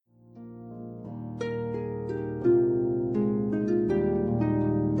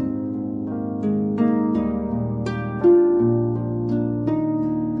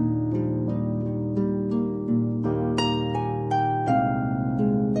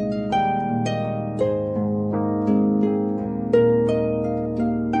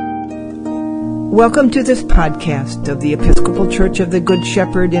Welcome to this podcast of the Episcopal Church of the Good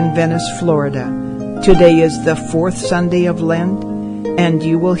Shepherd in Venice, Florida. Today is the fourth Sunday of Lent, and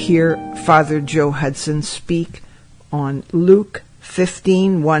you will hear Father Joe Hudson speak on Luke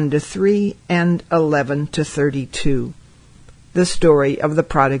 15, 1-3 and 11-32, the story of the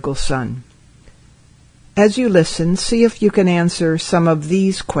prodigal son. As you listen, see if you can answer some of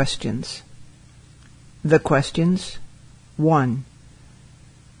these questions. The questions: 1.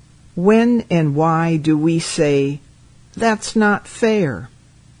 When and why do we say, "That's not fair"?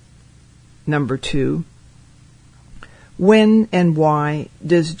 Number 2. When and why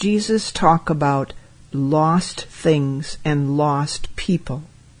does Jesus talk about lost things and lost people?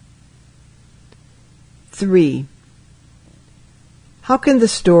 3. How can the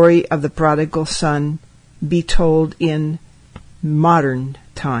story of the prodigal son be told in modern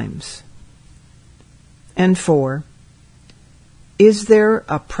times? And 4. Is there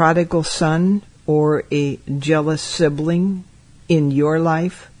a prodigal son or a jealous sibling in your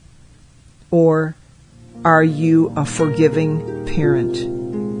life? Or are you a forgiving parent?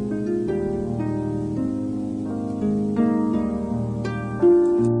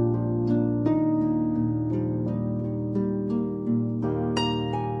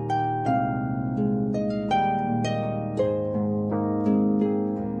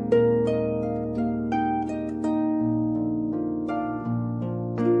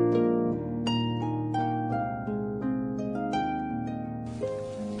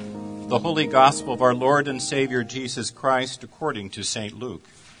 The Holy Gospel of our Lord and Savior Jesus Christ according to St. Luke.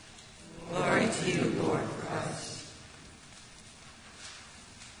 Glory to you, Lord Christ.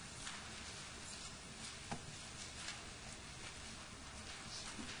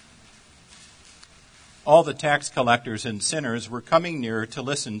 All the tax collectors and sinners were coming near to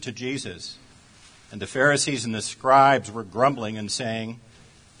listen to Jesus. And the Pharisees and the scribes were grumbling and saying,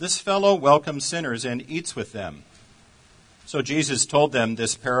 "This fellow welcomes sinners and eats with them." So Jesus told them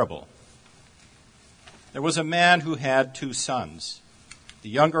this parable. There was a man who had 2 sons. The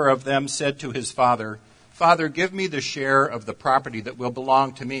younger of them said to his father, "Father, give me the share of the property that will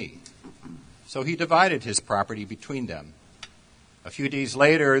belong to me." So he divided his property between them. A few days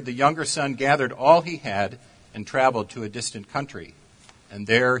later, the younger son gathered all he had and traveled to a distant country. And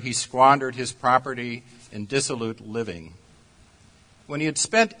there he squandered his property in dissolute living. When he had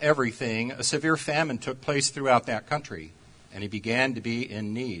spent everything, a severe famine took place throughout that country, and he began to be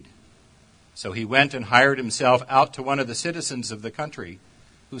in need. So he went and hired himself out to one of the citizens of the country,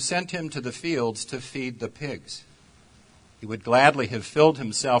 who sent him to the fields to feed the pigs. He would gladly have filled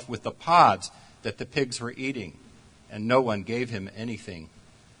himself with the pods that the pigs were eating, and no one gave him anything.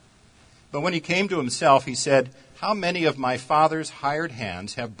 But when he came to himself, he said, "How many of my father's hired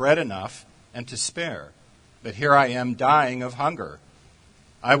hands have bread enough and to spare? But here I am dying of hunger.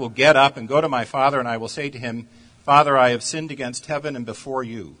 I will get up and go to my father, and I will say to him, 'Father, I have sinned against heaven and before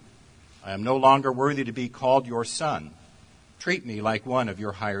you. I am no longer worthy to be called your son. Treat me like one of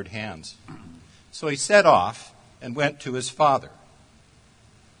your hired hands.' So he set off and went to his father.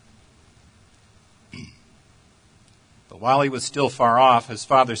 But while he was still far off, his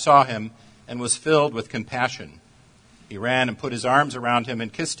father saw him and was filled with compassion. He ran and put his arms around him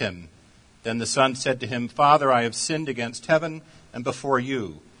and kissed him. Then the son said to him, 'Father, I have sinned against heaven and before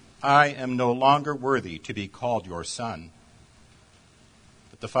you. I am no longer worthy to be called your son.'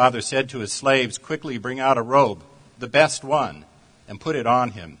 The father said to his slaves, 'Quickly bring out a robe, the best one, and put it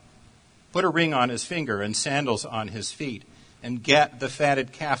on him. Put a ring on his finger and sandals on his feet, and get the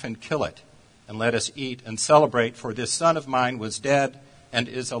fatted calf and kill it, and let us eat and celebrate, for this son of mine was dead and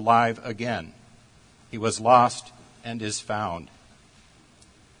is alive again. He was lost and is found.'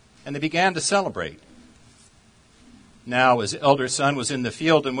 And they began to celebrate. Now his elder son was in the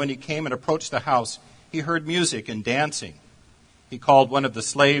field, and when he came and approached the house, he heard music and dancing. He called one of the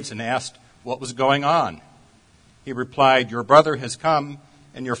slaves and asked what was going on. He replied, 'Your brother has come,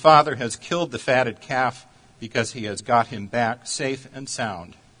 and your father has killed the fatted calf because he has got him back safe and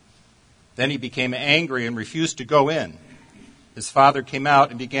sound.' Then he became angry and refused to go in. His father came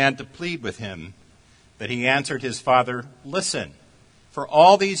out and began to plead with him. But he answered his father, 'Listen, for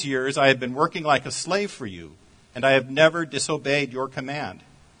all these years I have been working like a slave for you, and I have never disobeyed your command.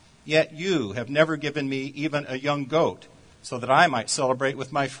 Yet you have never given me even a young goat, so that I might celebrate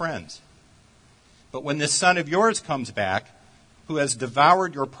with my friends. But when this son of yours comes back, who has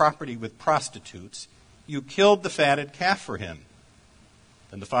devoured your property with prostitutes, you killed the fatted calf for him.'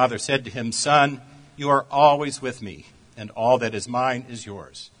 Then the father said to him, 'Son, you are always with me, and all that is mine is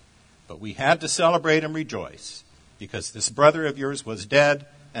yours. But we had to celebrate and rejoice, because this brother of yours was dead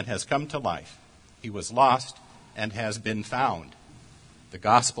and has come to life. He was lost and has been found.'" The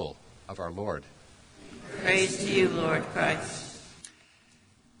Gospel of our Lord. Praise to you, Lord Christ.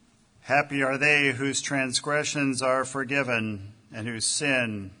 Happy are they whose transgressions are forgiven and whose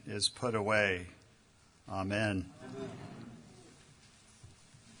sin is put away. Amen.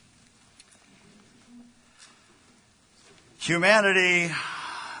 Humanity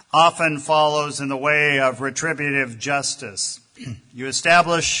often follows in the way of retributive justice. You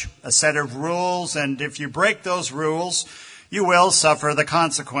establish a set of rules, and if you break those rules, you will suffer the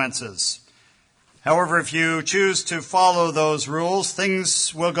consequences. However, if you choose to follow those rules,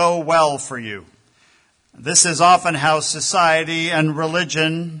 things will go well for you. This is often how society and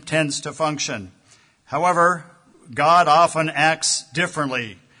religion tends to function. However, God often acts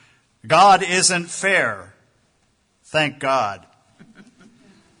differently. God isn't fair. Thank God.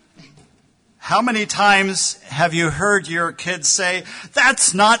 How many times have you heard your kids say,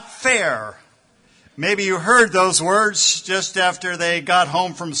 "That's not fair"? Maybe you heard those words just after they got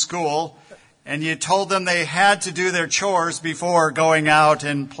home from school, and you told them they had to do their chores before going out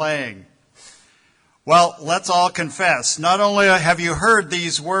and playing. Well, let's all confess, not only have you heard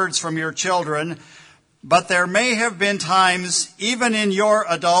these words from your children, but there may have been times, even in your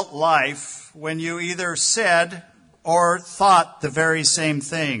adult life, when you either said or thought the very same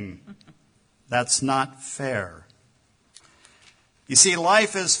thing. That's not fair. You see,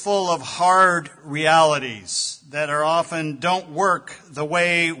 life is full of hard realities that are often don't work the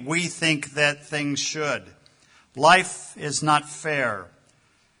way we think that things should. Life is not fair.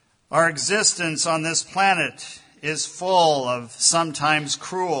 Our existence on this planet is full of sometimes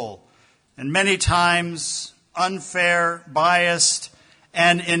cruel and many times unfair, biased,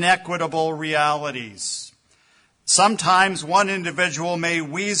 and inequitable realities. Sometimes one individual may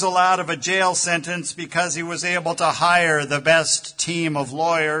weasel out of a jail sentence because he was able to hire the best team of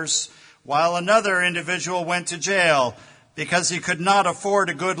lawyers, while another individual went to jail because he could not afford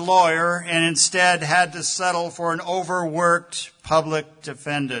a good lawyer and instead had to settle for an overworked public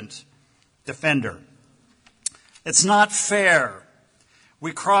defender. It's not fair.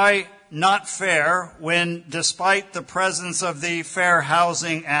 We cry not fair when, despite the presence of the Fair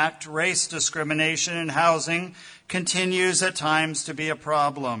Housing Act, race discrimination in housing continues at times to be a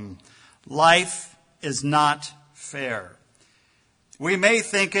problem. Life is not fair. We may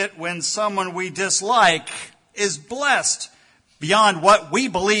think it when someone we dislike is blessed beyond what we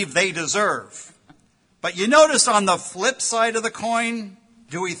believe they deserve. But you notice on the flip side of the coin,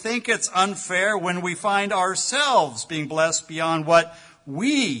 do we think it's unfair when we find ourselves being blessed beyond what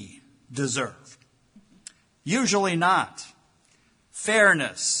we deserve? Usually not.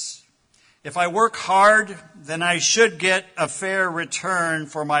 Fairness. If I work hard, then I should get a fair return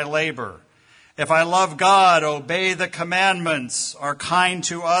for my labor. If I love God, obey the commandments, are kind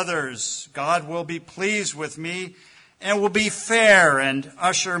to others, God will be pleased with me and will be fair and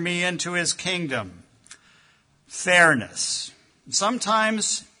usher me into his kingdom. Fairness.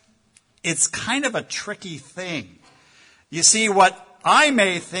 Sometimes it's kind of a tricky thing. You see, what I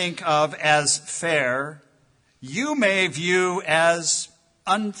may think of as fair, you may view as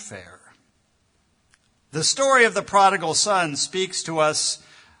unfair. The story of the prodigal son speaks to us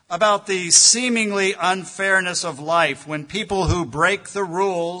about the seemingly unfairness of life when people who break the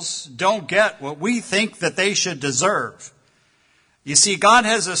rules don't get what we think that they should deserve. You see, God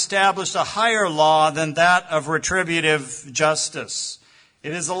has established a higher law than that of retributive justice.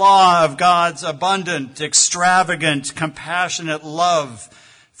 It is the law of God's abundant, extravagant, compassionate love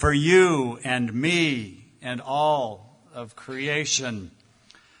for you and me and all of creation.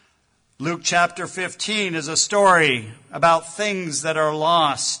 Luke chapter 15 is a story about things that are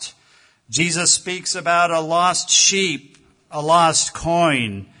lost. Jesus speaks about a lost sheep, a lost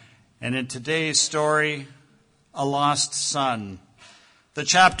coin, and in today's story, a lost son. The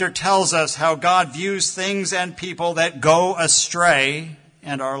chapter tells us how God views things and people that go astray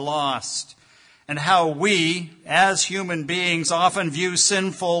and are lost, and how we, as human beings, often view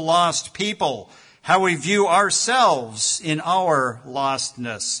sinful, lost people, how we view ourselves in our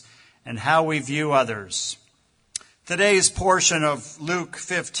lostness, and how we view others. Today's portion of Luke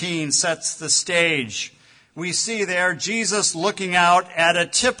 15 sets the stage. We see there Jesus looking out at a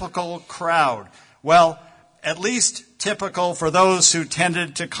typical crowd. Well, at least typical for those who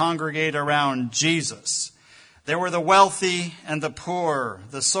tended to congregate around Jesus. There were the wealthy and the poor,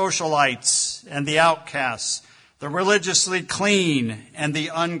 the socialites and the outcasts, the religiously clean and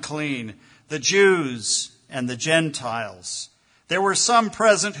the unclean, the Jews and the Gentiles. There were some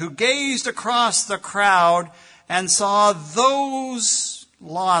present who gazed across the crowd and saw those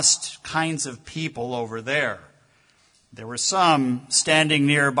lost kinds of people over there. There were some standing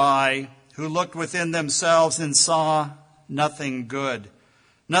nearby who looked within themselves and saw nothing good,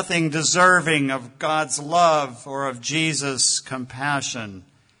 nothing deserving of God's love or of Jesus' compassion.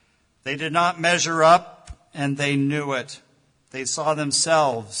 They did not measure up, and they knew it. They saw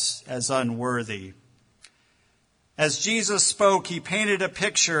themselves as unworthy. As Jesus spoke, he painted a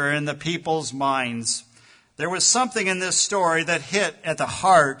picture in the people's minds. There was something in this story that hit at the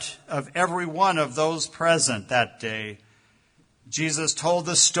heart of every one of those present that day. Jesus told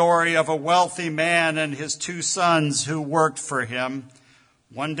the story of a wealthy man and his two sons who worked for him.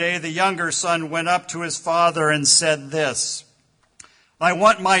 One day the younger son went up to his father and said this, "I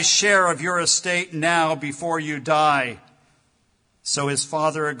want my share of your estate now before you die." So his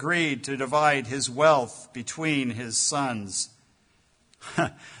father agreed to divide his wealth between his sons.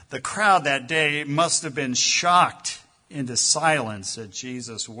 The crowd that day must have been shocked into silence at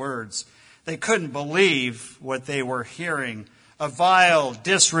Jesus' words. They couldn't believe what they were hearing. A vile,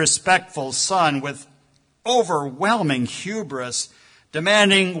 disrespectful son with overwhelming hubris,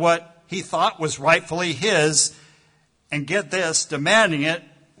 demanding what he thought was rightfully his, and get this, demanding it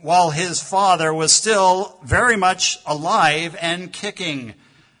while his father was still very much alive and kicking.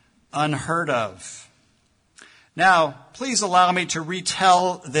 Unheard of. Now, please allow me to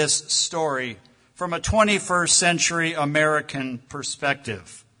retell this story from a 21st century American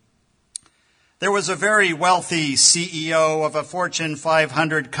perspective. There was a very wealthy CEO of a Fortune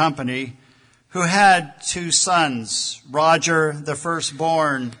 500 company who had two sons, Roger, the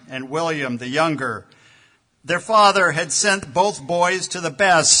firstborn, and William, the younger. Their father had sent both boys to the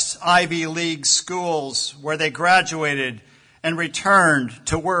best Ivy League schools where they graduated and returned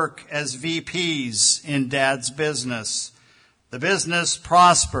to work as VPs in Dad's business. The business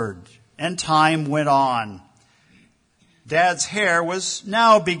prospered and time went on. Dad's hair was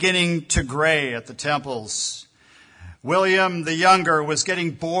now beginning to gray at the temples. William, the younger, was getting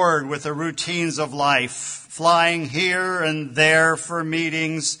bored with the routines of life, flying here and there for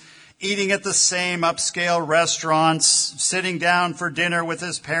meetings, eating at the same upscale restaurants, sitting down for dinner with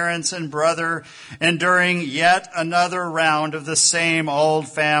his parents and brother, enduring yet another round of the same old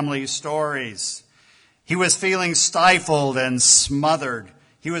family stories. He was feeling stifled and smothered.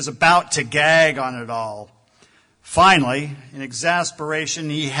 He was about to gag on it all. Finally, in exasperation,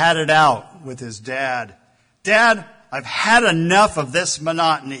 he had it out with his dad. "Dad, I've had enough of this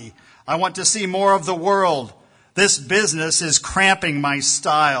monotony. I want to see more of the world. This business is cramping my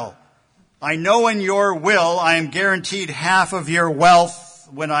style. I know in your will I am guaranteed half of your wealth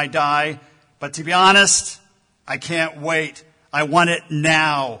when I die, but to be honest, I can't wait. I want it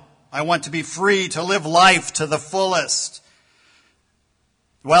now. I want to be free to live life to the fullest."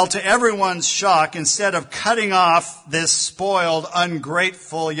 Well, to everyone's shock, instead of cutting off this spoiled,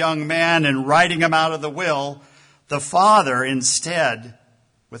 ungrateful young man and writing him out of the will, the father instead,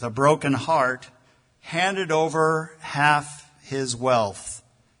 with a broken heart, handed over half his wealth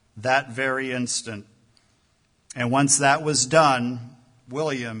that very instant. And once that was done,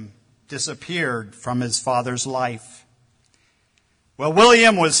 William disappeared from his father's life. Well,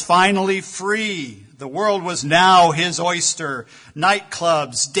 William was finally free. The world was now his oyster.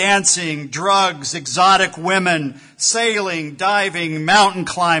 Nightclubs, dancing, drugs, exotic women, sailing, diving, mountain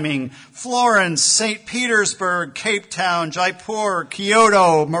climbing, Florence, St. Petersburg, Cape Town, Jaipur,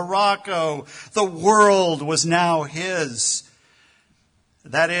 Kyoto, Morocco. The world was now his.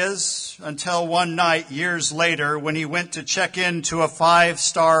 That is, until one night years later when he went to check into a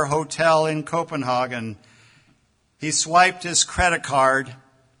 5-star hotel in Copenhagen. He swiped his credit card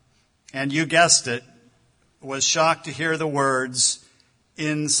and, you guessed it, was shocked to hear the words,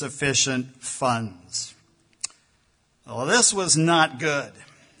 "insufficient funds." Well, this was not good.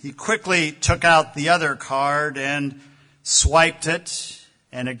 He quickly took out the other card and swiped it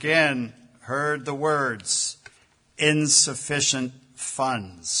and again heard the words, "insufficient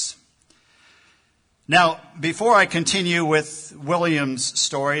funds." Now, before I continue with William's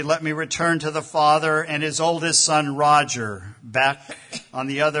story, let me return to the father and his oldest son, Roger, back on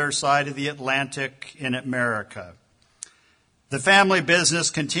the other side of the Atlantic in America. The family business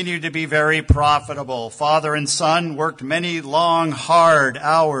continued to be very profitable. Father and son worked many long, hard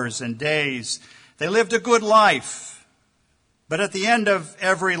hours and days. They lived a good life. But at the end of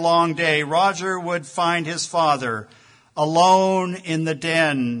every long day, Roger would find his father alone in the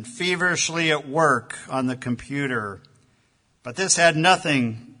den, feverishly at work on the computer. But this had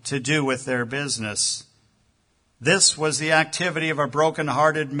nothing to do with their business. This was the activity of a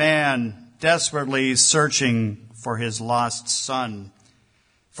broken-hearted man desperately searching for his lost son,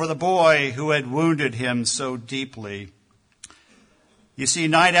 for the boy who had wounded him so deeply. You see,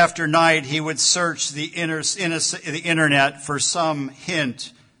 night after night, he would search the internet for some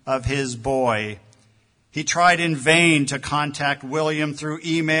hint of his boy. He tried in vain to contact William through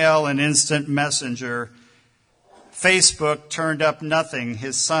email and instant messenger. Facebook turned up nothing.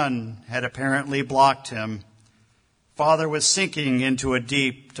 His son had apparently blocked him. Father was sinking into a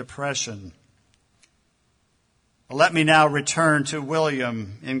deep depression. Let me now return to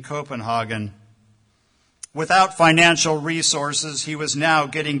William in Copenhagen. Without financial resources, he was now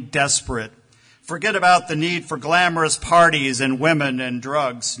getting desperate. Forget about the need for glamorous parties and women and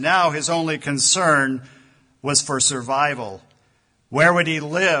drugs. Now his only concern was for survival. Where would he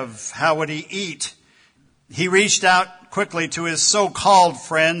live? How would he eat? He reached out quickly to his so-called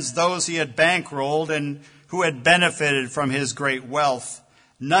friends, those he had bankrolled and who had benefited from his great wealth.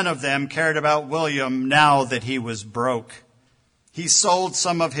 None of them cared about William now that he was broke. He sold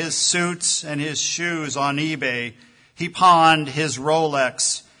some of his suits and his shoes on eBay. He pawned his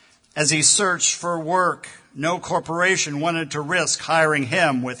Rolex. As he searched for work, no corporation wanted to risk hiring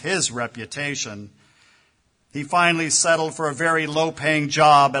him with his reputation. He finally settled for a very low-paying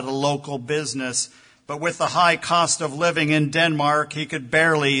job at a local business, but with the high cost of living in Denmark, he could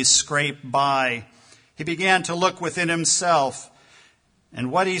barely scrape by. He began to look within himself,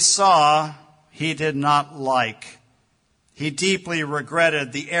 and what he saw, he did not like. He deeply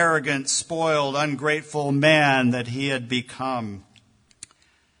regretted the arrogant, spoiled, ungrateful man that he had become.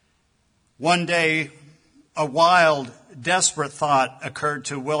 One day, a wild, desperate thought occurred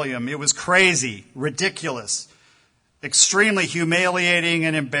to William. It was crazy, ridiculous, extremely humiliating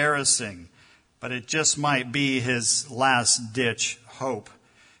and embarrassing, but it just might be his last-ditch hope.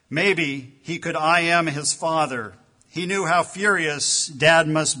 Maybe he could IM his father. He knew how furious Dad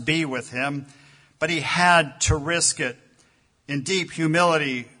must be with him, but he had to risk it. In deep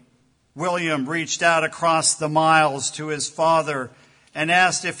humility, William reached out across the miles to his father and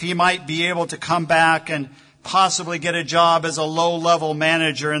asked if he might be able to come back and possibly get a job as a low-level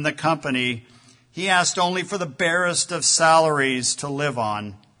manager in the company. He asked only for the barest of salaries to live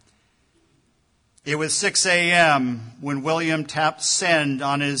on. It was 6 a.m. when William tapped send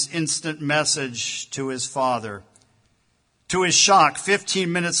on his instant message to his father. To his shock,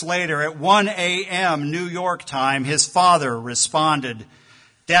 15 minutes later, at 1 a.m. New York time, his father responded.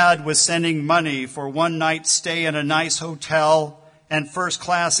 Dad was sending money for one night stay in a nice hotel and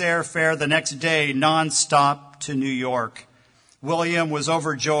first-class airfare the next day, nonstop to New York. William was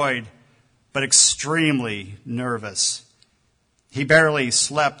overjoyed, but extremely nervous. He barely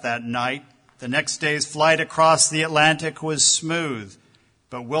slept that night. The next day's flight across the Atlantic was smooth,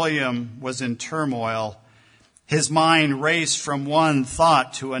 but William was in turmoil. His mind raced from one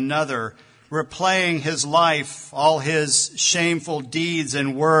thought to another, replaying his life, all his shameful deeds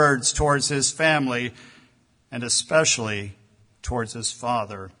and words towards his family, and especially towards his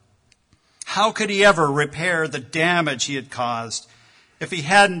father. How could he ever repair the damage he had caused? If he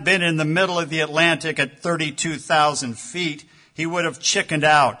hadn't been in the middle of the Atlantic at 32,000 feet, he would have chickened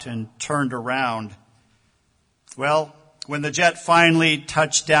out and turned around. Well, when the jet finally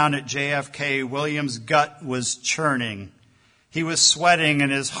touched down at JFK, William's gut was churning. He was sweating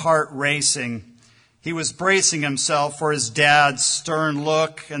and his heart racing. He was bracing himself for his dad's stern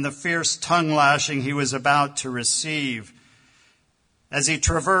look and the fierce tongue lashing he was about to receive. As he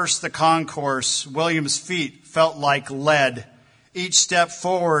traversed the concourse, William's feet felt like lead, each step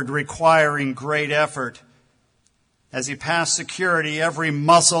forward requiring great effort. As he passed security, every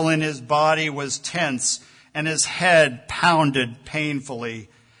muscle in his body was tense and his head pounded painfully.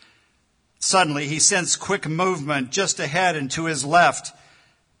 Suddenly, he sensed quick movement just ahead and to his left.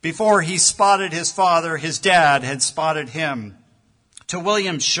 Before he spotted his father, his dad had spotted him. To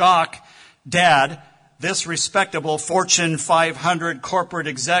William's shock, Dad, this respectable Fortune 500 corporate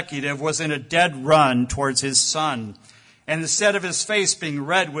executive, was in a dead run towards his son. And instead of his face being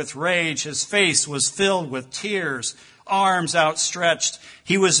red with rage, his face was filled with tears, arms outstretched.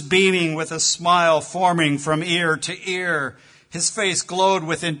 He was beaming with a smile forming from ear to ear. His face glowed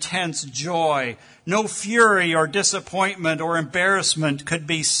with intense joy. No fury or disappointment or embarrassment could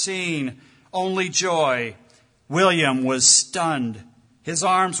be seen, only joy. William was stunned. His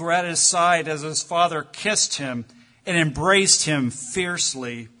arms were at his side as his father kissed him and embraced him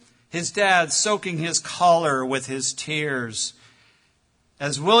fiercely, his dad soaking his collar with his tears.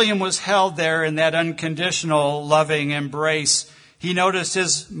 As William was held there in that unconditional, loving embrace, he noticed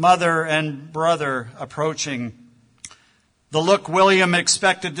his mother and brother approaching. The look William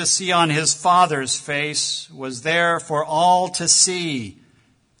expected to see on his father's face was there for all to see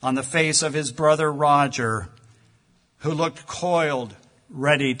on the face of his brother Roger, who looked coiled,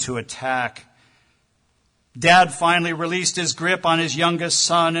 ready to attack. Dad finally released his grip on his youngest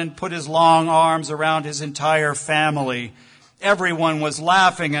son and put his long arms around his entire family. Everyone was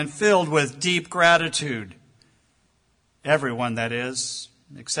laughing and filled with deep gratitude. Everyone, that is,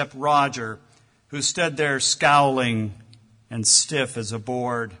 except Roger, who stood there scowling and stiff as a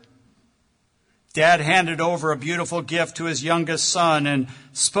board. Dad handed over a beautiful gift to his youngest son and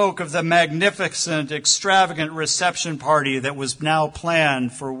spoke of the magnificent, extravagant reception party that was now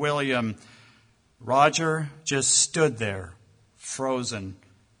planned for William. Roger just stood there, frozen,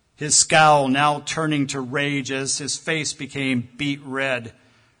 his scowl now turning to rage as his face became beet red.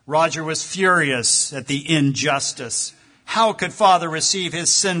 Roger was furious at the injustice. How could Father receive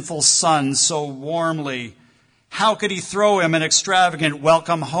his sinful son so warmly? How could he throw him an extravagant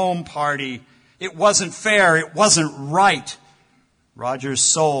welcome home party? It wasn't fair. It wasn't right. Roger's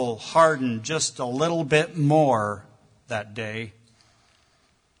soul hardened just a little bit more that day.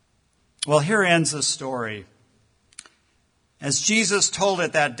 Well, here ends the story. As Jesus told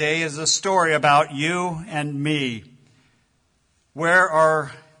it that day is a story about you and me. Where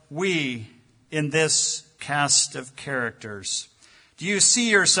are we in this cast of characters? Do you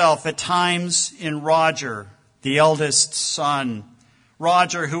see yourself at times in Roger, the eldest son?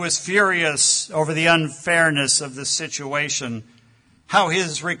 Roger, who was furious over the unfairness of the situation, how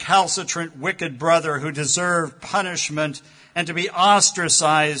his recalcitrant, wicked brother who deserved punishment and to be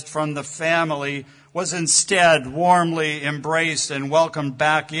ostracized from the family was instead warmly embraced and welcomed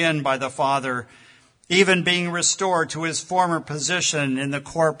back in by the Father, even being restored to his former position in the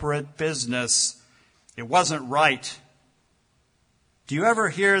corporate business. It wasn't right. Do you ever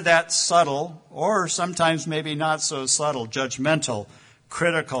hear that subtle, or sometimes maybe not so subtle, judgmental,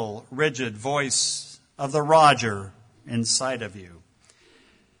 critical, rigid voice of the Roger inside of you?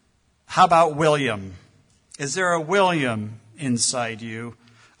 How about William? Is there a William inside you?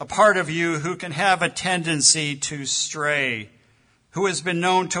 A part of you who can have a tendency to stray, who has been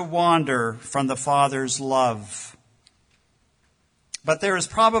known to wander from the Father's love. But there is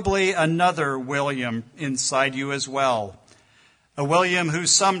probably another William inside you as well. A William who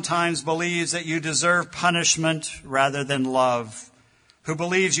sometimes believes that you deserve punishment rather than love, who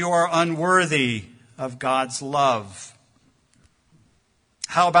believes you are unworthy of God's love.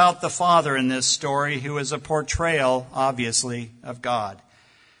 How about the Father in this story, who is a portrayal, obviously, of God?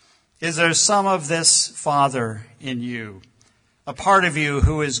 Is there some of this Father in you? A part of you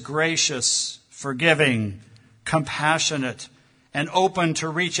who is gracious, forgiving, compassionate, and open to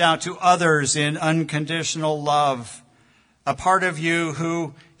reach out to others in unconditional love. A part of you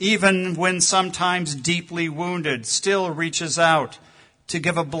who, even when sometimes deeply wounded, still reaches out to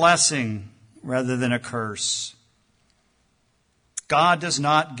give a blessing rather than a curse. God does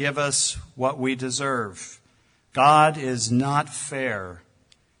not give us what we deserve. God is not fair,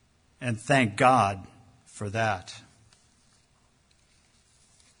 and thank God for that.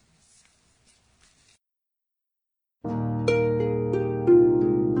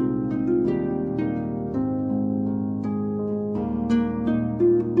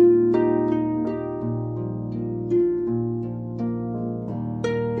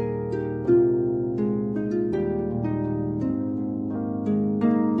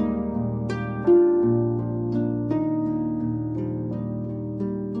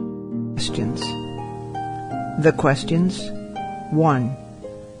 The questions. 1.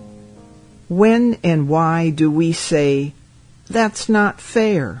 When and why do we say, "That's not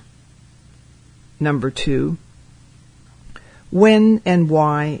fair"? Number 2. When and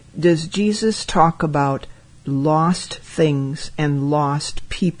why does Jesus talk about lost things and lost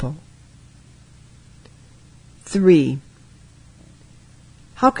people? 3.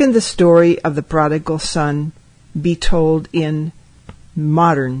 How can the story of the prodigal son be told in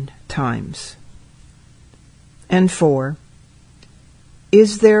modern times? And 4,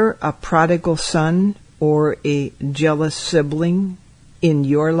 is there a prodigal son or a jealous sibling in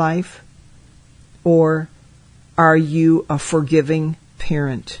your life? Or are you a forgiving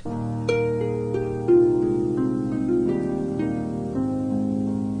parent?